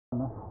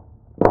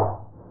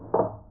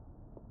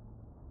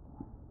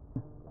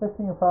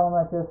fixing a problem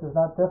like this is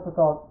not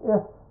difficult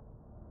if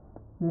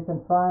you can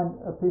find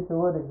a piece of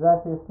wood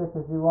exactly as thick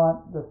as you want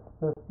that's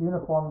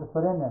uniform to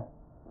put in there.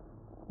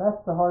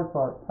 That's the hard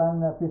part,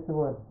 finding that piece of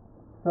wood.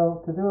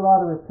 So to do a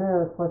lot of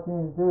repairs, what you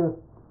need to do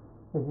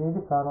is you need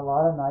to cut a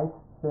lot of nice,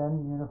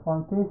 thin,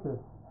 uniform pieces.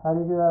 How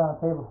do you do that on a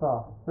table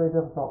saw? It's very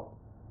difficult.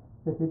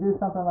 If you do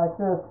something like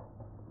this,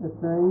 it's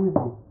very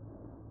easy.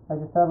 I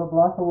just have a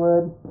block of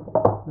wood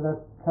that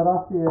I've cut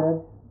off the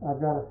edge. I've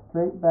got a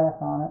straight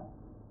back on it.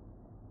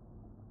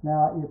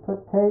 Now you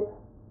put tape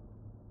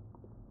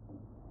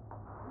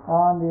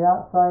on the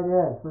outside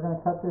edge. We're going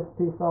to cut this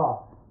piece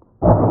off.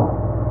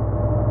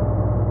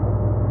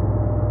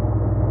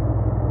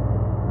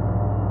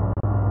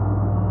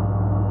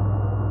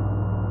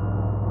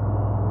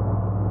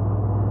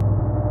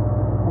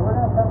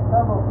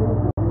 Several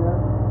pieces here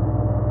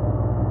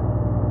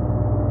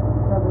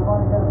because we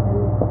want to get a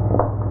piece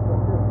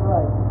that's just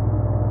right.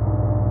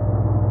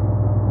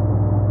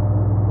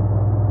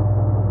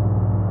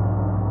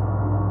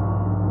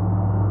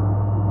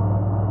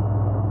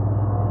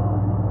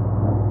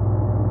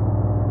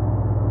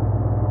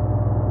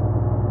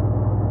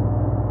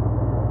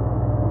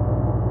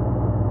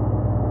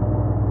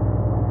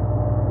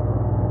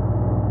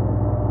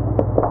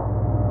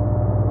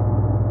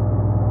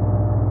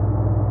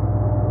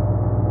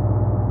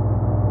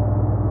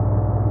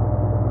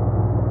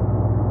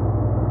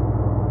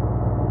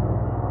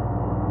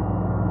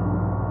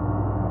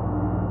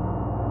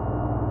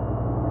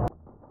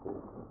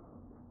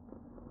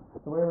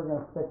 The way we're going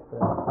to fix this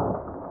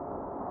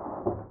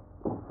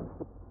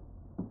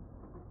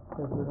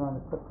is we're going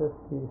to put this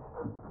piece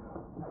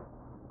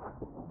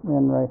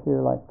in right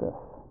here like this.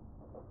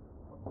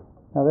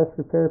 Now this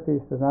repair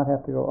piece does not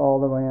have to go all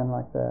the way in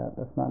like that.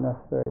 That's not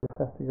necessary. It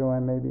has to go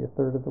in maybe a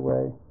third of the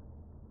way,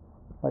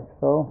 like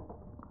so.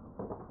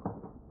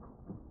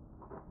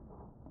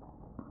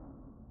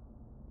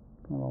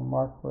 And we'll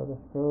mark where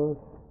this goes.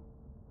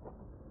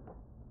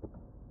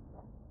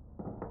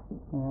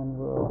 And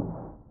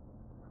we'll...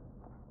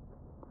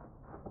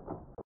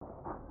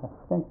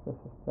 I think this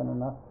is thin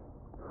enough.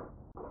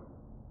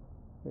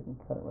 We can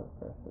cut it with a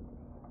pair of scissors.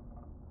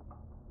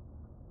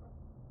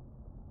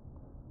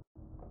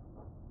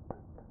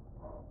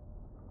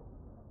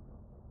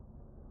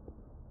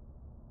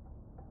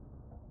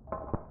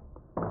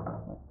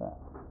 Like that.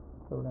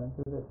 So we're going to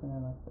do this in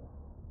here like this.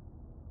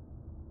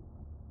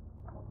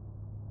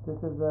 This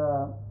is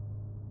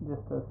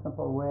just a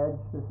simple wedge.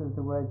 This is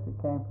the wedge that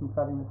came from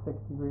cutting the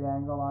 6-degree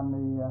angle on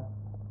the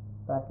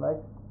back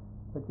legs.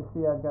 But you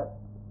see I've got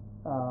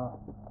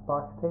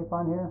box tape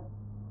on here.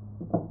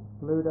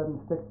 Glue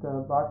doesn't stick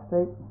to box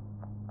tape,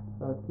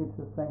 so it keeps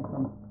this thing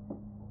from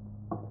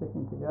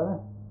sticking together.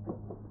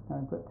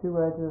 And we put 2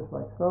 wedges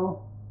like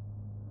so,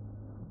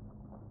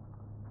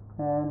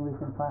 and we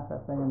can pack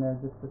that thing in there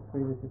just as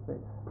sweet as you please.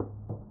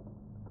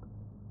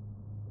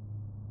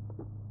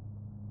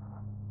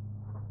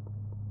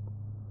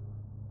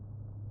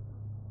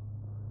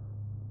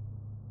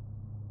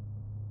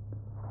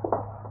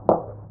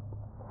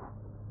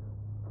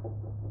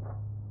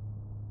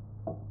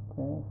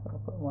 Okay, so I'll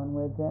put 1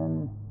 wedge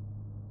in,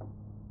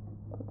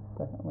 put the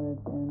second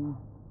wedge in.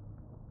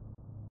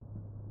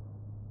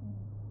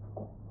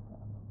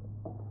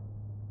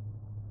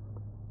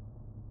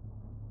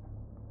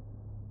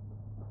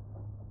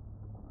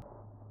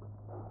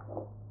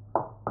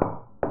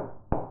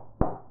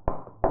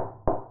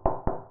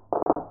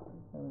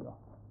 There we go.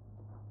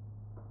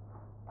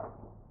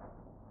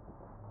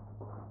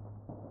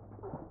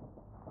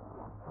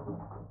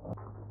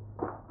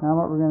 Now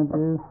what we're going to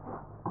do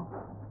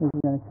is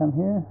we're going to come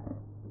here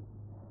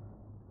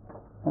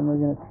and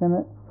we're going to trim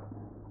it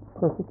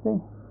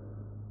perfectly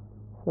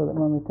so that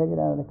when we take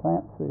it out of the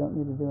clamps we don't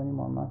need to do any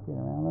more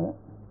monkeying around with it.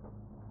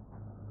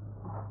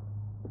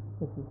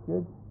 This is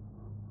good.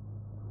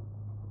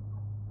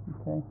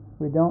 Okay,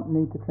 we don't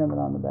need to trim it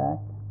on the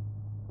back,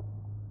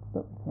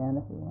 but we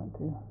can if we want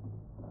to.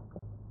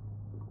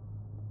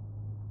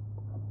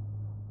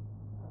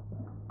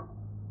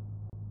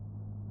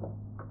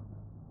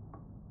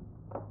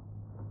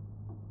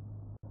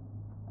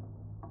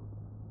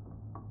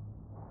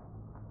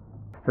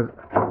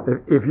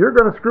 If you're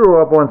going to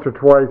screw up once or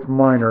twice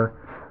minor,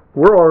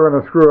 we're all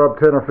going to screw up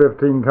 10 or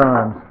 15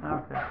 times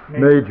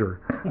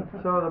major.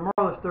 So the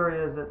moral of the story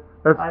is that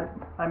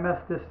I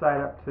messed this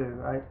side up too.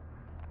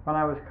 When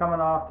I was coming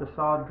off, the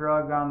saw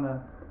drug on the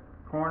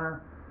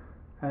corner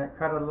and it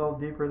cut a little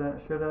deeper than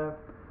it should have.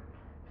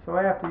 So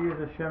I have to use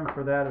a shim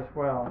for that as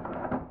well.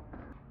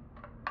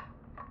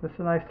 This is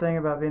a nice thing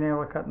about being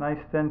able to cut nice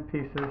thin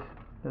pieces,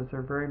 is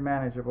they're very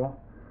manageable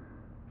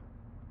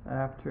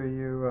after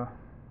you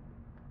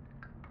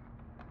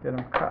get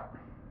them cut.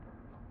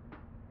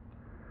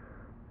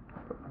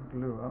 Put my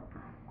glue up.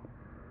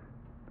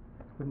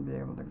 Wouldn't be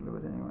able to glue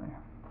it anyway.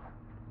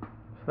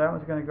 So that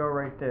one's going to go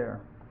right there.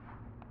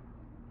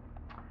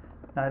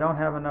 Now I don't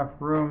have enough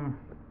room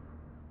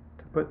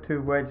to put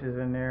 2 wedges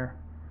in there,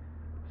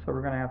 so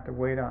we're going to have to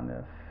wait on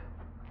this.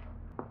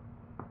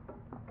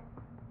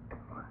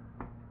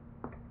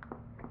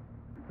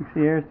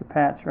 See, here's the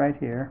patch right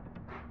here.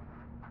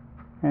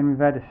 And we've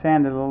had to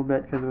sand it a little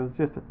bit because it was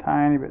just a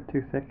tiny bit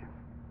too thick.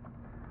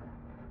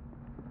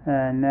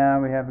 And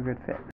now we have a good fit.